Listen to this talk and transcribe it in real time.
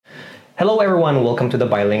Hello everyone, welcome to the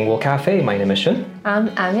Bilingual Cafe. My name is Shun. I'm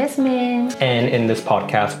Yasmin. And in this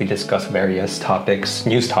podcast, we discuss various topics,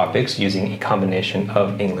 news topics, using a combination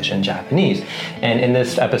of English and Japanese. And in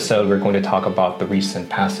this episode, we're going to talk about the recent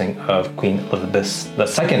passing of Queen Elizabeth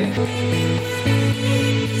II.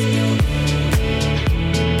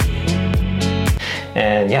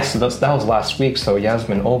 And yes, that was last week. So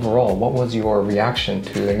Yasmin, overall, what was your reaction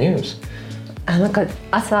to the news? なんか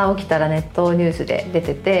朝起きたらネットニュースで出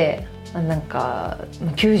てて、なんか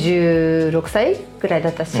96歳ぐらいだ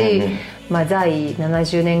ったし、在位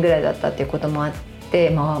70年ぐらいだったっていうこともあって、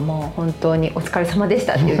もう本当にお疲れ様でし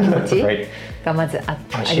たっていう気持ちがまず あ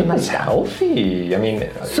りました。Healthy. I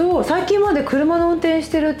mean, そう、最近まで車の運転し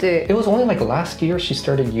てるって。It was only like last year she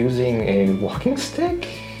started using a walking stick.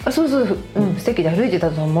 そう、素敵で歩いて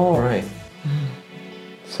たと思う。Right.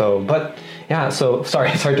 So, but yeah, so sorry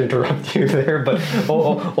to interrupt you there, but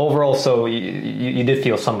overall, so you did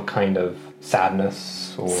feel some kind of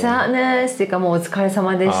sadness? Sadness っていうかもうお疲れ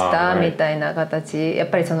様でしたみたいな形。やっ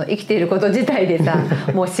ぱりその生きていること自体でさ、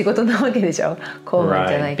もう仕事なわけでしょ。公務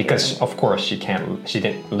じゃないけど。Because of course she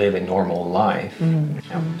didn't live a normal life.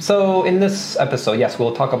 So in this episode, yes,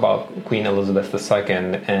 we'll talk about Queen Elizabeth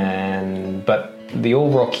II, but the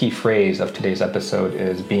overall key phrase of today's episode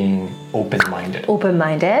is being open-minded.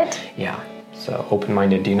 Open-minded? Yeah. So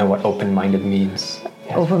open-minded, do you know what open-minded means?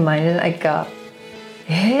 Yes. Open-minded, like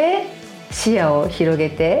視野を広げ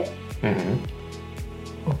て、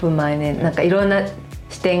Open-minded, なんかいろんな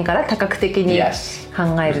視点から多角的に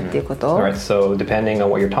考えるっていうこと。Alright, so depending on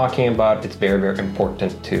what you're talking about, it's very, very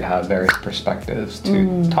important to have various perspectives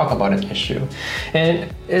to talk about an issue. And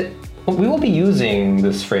we will be using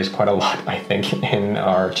this phrase quite a lot, I think, in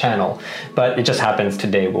our channel. But it just happens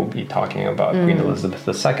today we'll be talking about Queen Elizabeth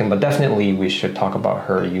II. But definitely we should talk about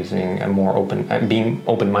her using a more being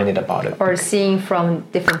open-minded about it. Or seeing from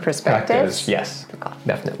different perspectives. Yes,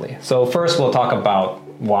 definitely. So first we'll talk about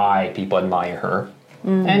why people admire her.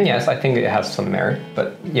 And yes, I think it has some merit.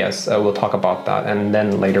 But yes, we'll talk about that. And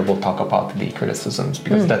then later we'll talk about the criticisms.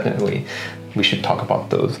 Because definitely we should talk about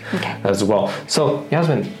those as well. So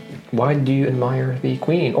Yasmin, why do you admire the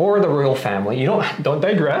Queen or the royal family? You don't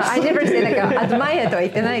digress. I never say like admire とは言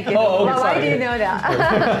ってないけど。Why do you know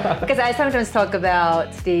that? Because I sometimes talk about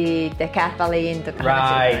the Kathleen とか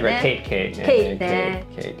話するからね。Kate ね。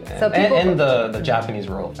And the Japanese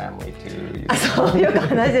royal family too. そうよく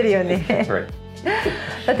話してるよね。Right.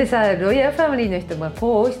 だってさ、ロイヤルファミリーの人も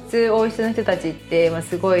王室の人たちって、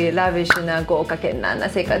すごいラビッシュな豪華絢爛な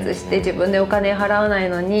生活して自分でお金払わない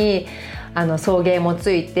のに送迎もつ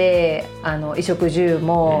いて衣食住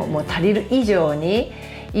ももう足りる以上に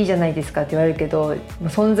いいじゃないですかって言われるけど、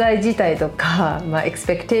存在自体とか、エクス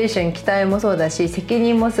ペクテーション期待もそうだし責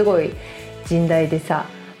任もすごい甚大でさ、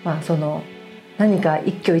その何か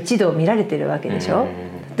一挙一動見られてるわけでしょ。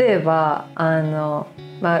例えば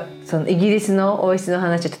そのイギリスの王室の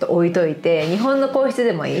話をちょっと置いといて、日本の皇室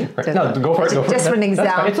でもいい？ No, go for it. Just for an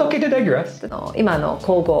example. It's okay to digress. 今の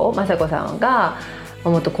皇后雅子さんが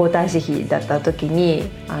元皇太子妃だった時に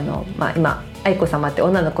今愛子さまって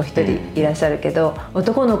女の子一人いらっしゃるけど、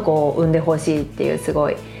男の子を産んでほしいっていうすご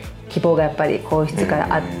い希望がやっぱり皇室か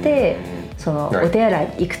らあって、そのお手洗い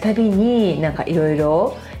行くたびになんかいろい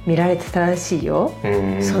ろ見られてたらしいよ。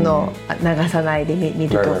その流さないで見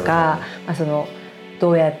るとか、その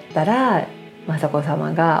どうやったら雅子さ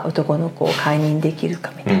まが男の子を解任できる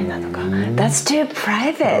かみたいなとか、That's too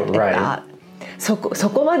private とか、そ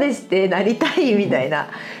こまでしてなりたいみたいな、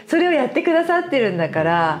それをやってくださってるんだか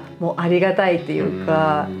らもうありがたいっていう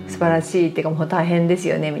か素晴らしいっていうかもう大変です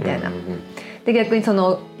よねみたいな。で逆にそ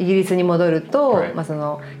のイギリスに戻ると、そ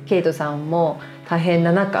のケイトさんも大変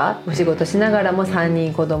な中お仕事しながらも3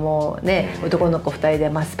人子供をね、男の子2人で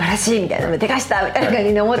素晴らしいみたいな、でかしたみたいな感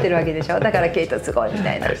じに思ってるわけでしょ。だからケイトすごいみ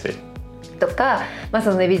たいなとか、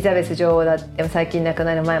そのエリザベス女王だって最近亡く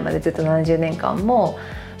なる前までずっと70年間も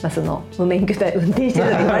その無免許で運転してた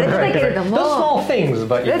と言われてたけれども、Those small things,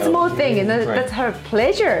 but that's small thing, and that's her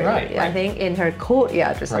pleasure, I think, in her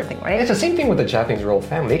courtyard or something, right? It's the same thing with the Japanese royal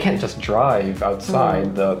family. They can't just drive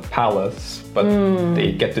outside the palace, but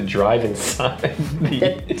they get to drive inside.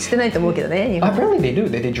 してないと思うけどね。Apparently they do.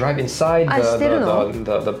 They drive inside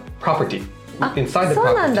the property. Inside the property. そ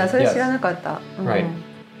うなんだ。それ知らなかった。Right.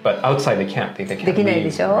 But outside they can't. They can't. できないで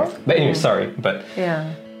しょ。But anyway, sorry, but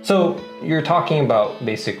yeah.So you're talking about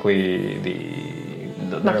basically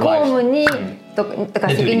their life. 公務にだか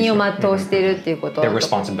ら責任を全うしているっていうことと、their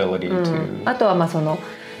responsibility to、あとはその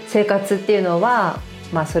生活っていうのは、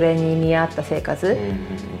それに見合った生活、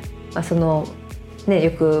そのね、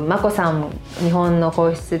よく眞子さん日本の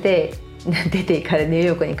皇室で出て行かれニュー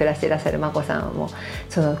ヨークに暮らしていらっしゃる眞子さんも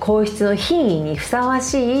その皇室の品位にふさわ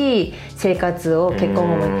しい生活を結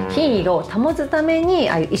婚後も品位を保つために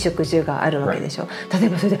ああいう衣食住があるわけでしょ。例え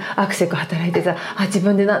ばそれでアクセク働いてさ自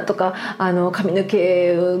分でなんとか髪の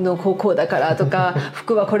毛のこうだからとか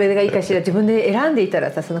服はこれがいいかしら自分で選んでいた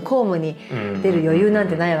らさその公務に出る余裕なん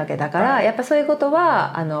てないわけだからやっぱそういうこと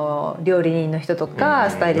は料理人の人とか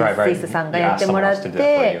スタイリストさんがやってもらっ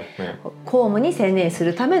て公務に専念す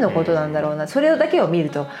るためのことなんだろうな。それだけを見る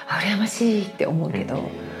と羨ましいって思うけど。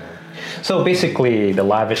So basically, the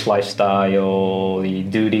lavish lifestyle, the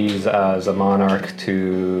duties as a monarch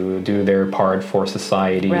to do their part for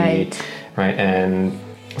society, right? And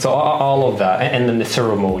so all of that, and then the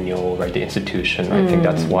ceremonial, right? The institution. I think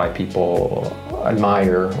that's why people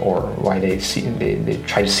admire or why they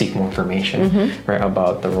try to seek more information, right,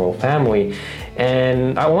 about the royal family.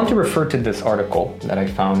 And I want to refer to this article that I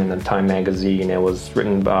found in the Time magazine. It was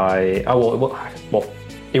written by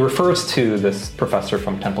it refers to this professor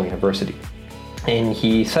from Temple University, and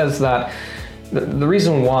he says that the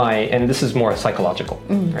reason why, and this is more psychological,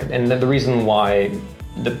 right? And the reason why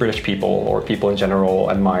the British people or people in general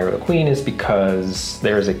admire the Queen is because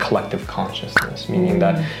there is a collective consciousness, meaning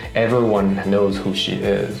that everyone knows who she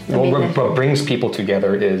is. What brings people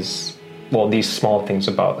together is, these small things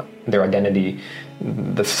about their identity,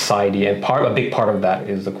 the society, and a big part of that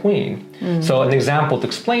is the Queen. So an example to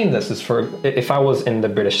explain this is if I was in the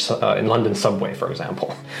in London subway, for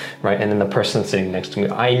example, right, and then the person sitting next to me,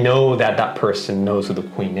 I know that person knows who the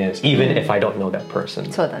Queen is, even if I don't know that person.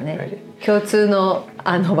 そうだね。Right? 共通の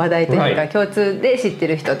話題というか、共通で知って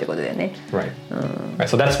る人ってことだよね。Right. Right.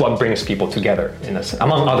 So that's what brings people together,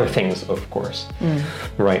 among other things, of course.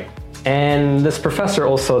 Right. And this professor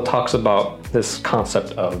also talks about this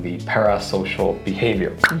concept of the parasocial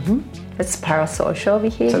behavior. It's parasocial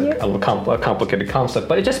behavior? It's a complicated concept,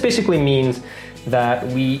 but it just basically means that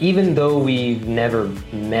even though we've never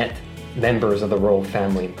met members of the royal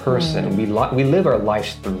family in person, we live our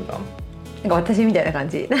lives through them. 私みたいな感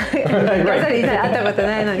じ。会ったこと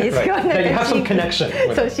ないのに、すごいなんか you have some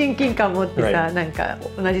connection. そう親近感持ってさ、なんか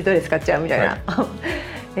同じドレス買っちゃうみたいな。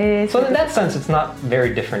So in that sense, it's not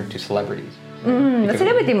very different to celebrities. セ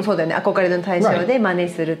レブリティもそうだよね。憧れの対象で真似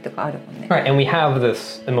するとかあるもんね。Right, and we have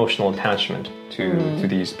this emotional attachment to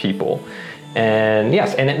these people. And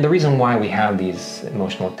yes, and the reason why we have these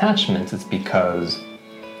emotional attachments is because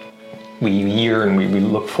we yearn, we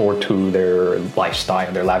look forward to their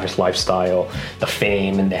lifestyle, their lavish lifestyle, the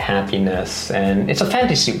fame and the happiness, and it's a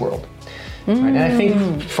fantasy world. Right? And I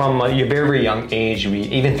think from a very, very young age,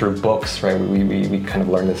 even through books, right, we kind of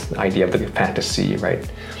learn this idea of the fantasy, right?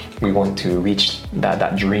 We want to reach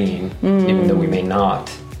that dream, even though we may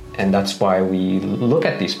not. And that's why we look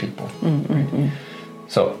at these people. Right?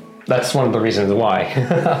 So that's one of the reasons why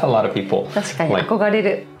a lot of people 確かに憧れ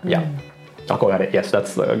る。Yeah. Akogare, yes,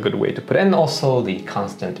 that's a good way to put it. And also the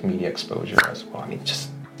constant media exposure as well. I mean, just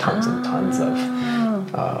tons and tons of...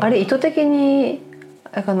 あれ、意図的に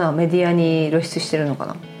メディアに露出してるのか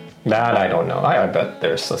な That I don't know. I bet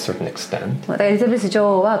there's a certain extent. エリザベス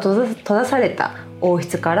女王は閉ざされた王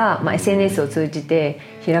室から、SNS を通じて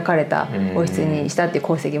開かれた王室にしたっていう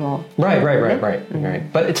功績も、Right.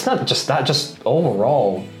 But it's not just that. Just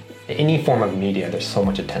overall, any form of media, there's so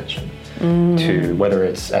much attention to whether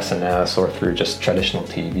it's SNS or through just traditional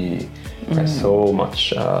TV. Right? So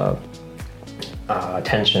much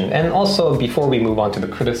attention. And also, before we move on to the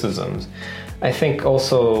criticisms, I think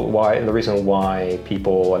also the reason why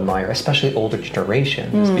people admire, especially older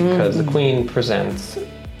generations, is because the Queen presents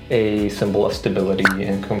a symbol of stability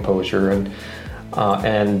and composure,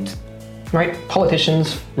 and right,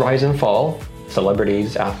 politicians rise and fall,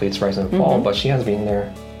 celebrities, athletes rise and fall, but she has been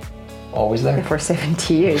there, always there for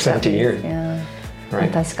 70 years. 70 years. Yeah.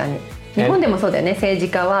 Right. 確かに。日本でもそうだよね。政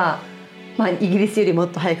治家はイギリスよりもっ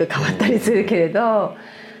と早く変わったりするけれど、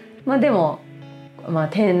でも。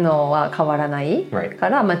天皇は変わらないか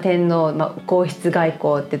ら、天皇、皇室外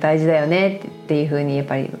交って大事だよねっていうふうにやっ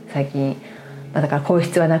ぱり最近、だから皇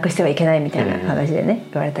室はなくしてはいけないみたいな形でね、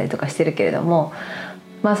言われたりとかしてるけれども、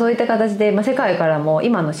そういった形で、世界からも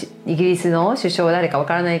今のイギリスの首相誰かわ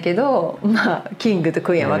からないけど、キングと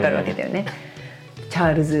クイーンはわかるわけだよね。チ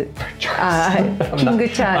ャールズ、キング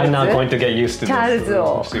チャールズ。I'm not going to get used to this. チャールズ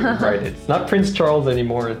を。Right, it's not Prince Charles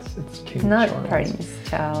anymore. It's King Not Charles. Prince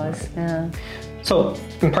Charles. So,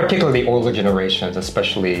 in particular, the older generations,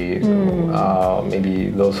 especially maybe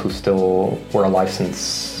those who still were alive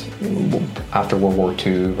since after World War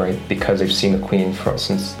II, right? Because they've seen the Queen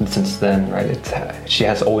since then, right? She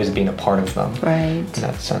has always been a part of them, right? In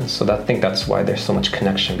that sense. So I think that's why there's so much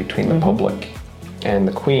connection between the public and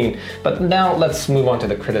the Queen. But now let's move on to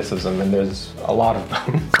the criticism, and there's a lot of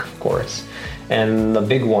them, of course. And the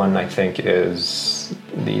big one, I think, is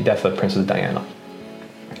the death of Princess Diana.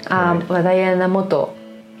 ダイアナ元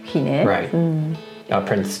妃ね。Right.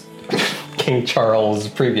 Prince King Charles'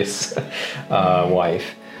 previous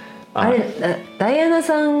wife. あれ、ダイアナ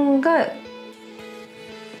さんが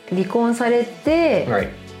離婚されて、Right.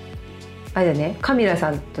 あれだね、カミラ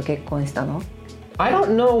さんと結婚したの？ I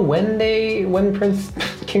don't know when Prince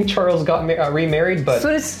King Charles got remarried, but そ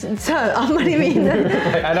れさあんまりみんな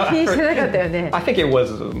気にしてなかったよね。 I think it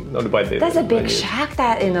was noted by the. That's a big shock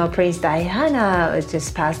that Prince Diana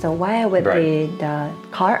just passed away with the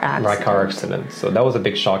car accident. Right, car accident. So that was a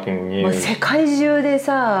big shocking もう news. 世界中で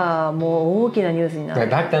さ、もう大きなニュースになる。 Right,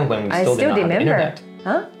 back then when we I still didn't still have the remember. internet.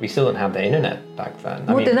 Huh? We still didn't have the internet back then.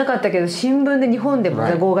 持ってなかったけど新聞で日本でも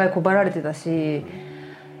Right. 号外配られてたし、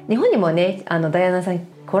日本にもねダイアナさん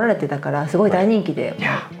来られてたからすごい大人気で。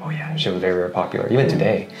 Yeah, oh yeah, she was very, very popular, even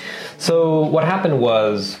today. So what happened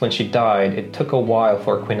was when she died, it took a while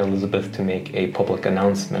for Queen Elizabeth to make a public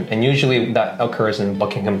announcement. And usually that occurs in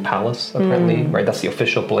Buckingham Palace, apparently, right? That's the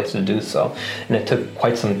official place to do so. And it took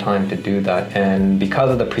quite some time to do that. And because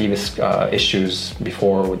of the previous issues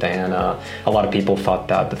before with Diana, a lot of people thought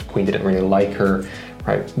that the Queen didn't really like her.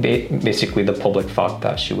 Right. Basically, the public thought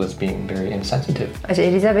that she was being very insensitive. エ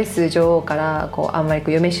リザベス女王からこうあんまりこ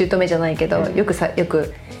う嫁姑じゃないけど、よく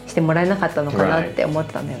してもらえなかったのかなって思っ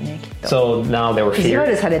てたんだよね、きっと。 So now they were 意地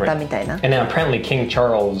悪 feared. されたみたいな。 And then apparently King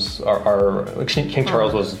Charles, King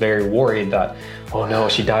Charles was very worried that, oh no,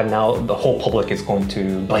 she died. Now the whole public is going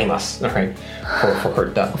to blame us, right, for her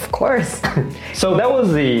death. Of course. So that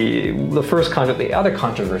was the first the other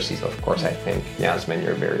controversies, of course. I think Yasmin,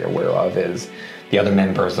 you're very aware of is the other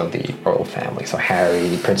members of the royal family. So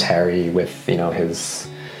Prince Harry, with his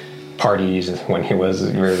parties when he was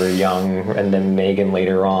very, very young, and then Meghan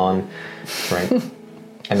later on, right?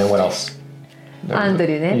 And then what else? Andrew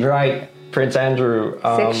ね。 Right, Prince Andrew.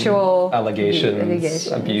 Sexual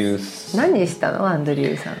allegations, abuse. 何したのアンドリ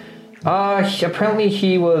ューさん。Apparently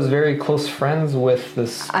he was very close friends with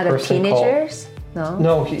this Other person teenagers? called. No.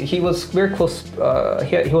 No, he was very close.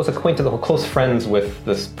 He was acquainted or close friends with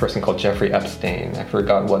this person called Jeffrey Epstein. I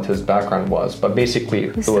forgot what his background was, but basically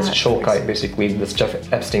it was Shokai. Basically, this Jeff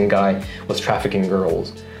Epstein guy was trafficking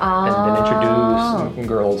girls and then introduced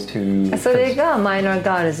girls to. それがマイナー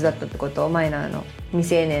ガールズだったってこと？マイナーの未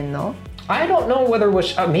成年の。 I don't know whether it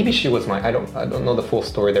was maybe she was I don't know the full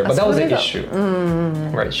story there, but that was an issue.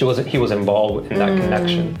 Right, he was involved in that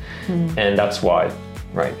connection, and that's why.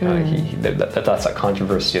 Right, that's a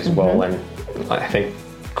controversy as well, and I think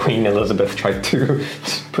Queen Elizabeth tried to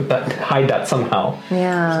hide that somehow, so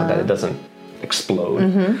that it doesn't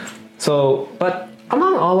explode. So, but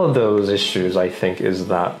among all of those issues, I think is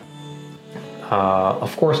that,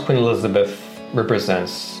 of course, Queen Elizabeth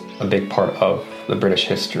represents a big part of the British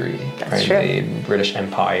history, right? The British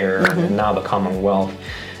Empire, and now the Commonwealth,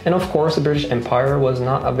 and of course, the British Empire was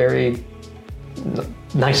not a very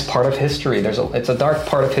nice part of history. It's a dark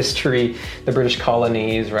part of history. The British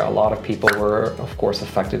colonies, right? A lot of people were, of course,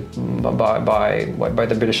 affected by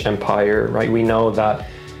the British Empire, right? We know that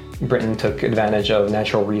Britain took advantage of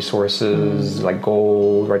natural resources like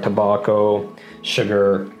gold, right? Tobacco,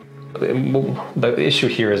 sugar. The issue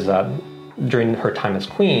here is that during her time as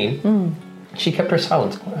queen, she kept her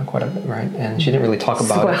silence quite a bit, right? And she didn't really talk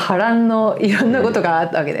about it. すごい波乱のいろんなことがあ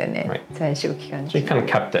ったわけだよね。最終期間に。She kind of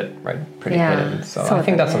kept it, right, pretty hidden. So I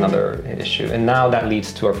think that's another issue. And now that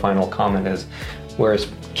leads to our final comment is, where is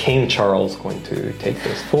King Charles going to take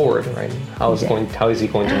this forward, right? How is he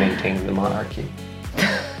going to maintain the monarchy?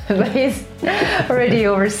 But he's already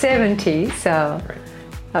over 70, so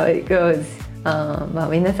how it goes. まあ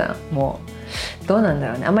皆さんもうどうなんだ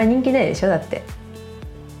ろうね。あんまり人気ないでしょだって。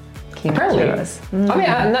Apparently, I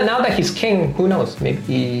mean, now that he's king, who knows?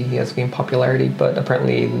 Maybe he has gained popularity, but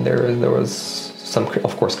apparently there was some,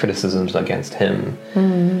 of course, criticisms against him,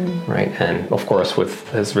 right? And of course, with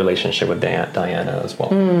his relationship with Diana as well.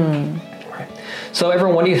 Right. So,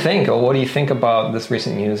 everyone, what do you think? Or what do you think about this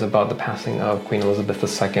recent news about the passing of Queen Elizabeth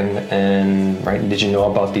II? And right, did you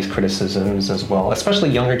know about these criticisms as well, especially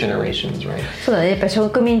younger generations, right? そうだね。やっぱ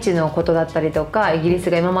植民地のことだったりとか、イギリス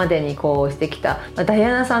が今までにこうしてきた、ダイ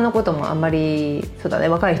アナさんのこともあんまりそうだね。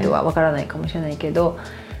若い人はわからないかもしれないけど、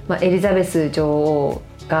エリザベス女王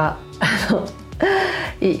が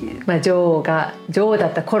女王だ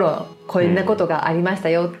った頃こんなことがありました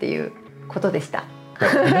よっていうことでした。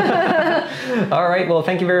All right, well,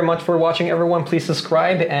 thank you very much for watching, everyone. Please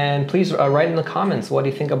subscribe and please write in the comments what do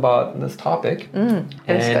you think about this topic. よ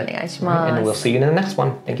ろしくお願いします。And we'll see you in the next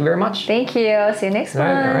one. Thank you very much. Thank you. See you next one.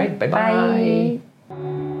 All right, bye-bye. Bye.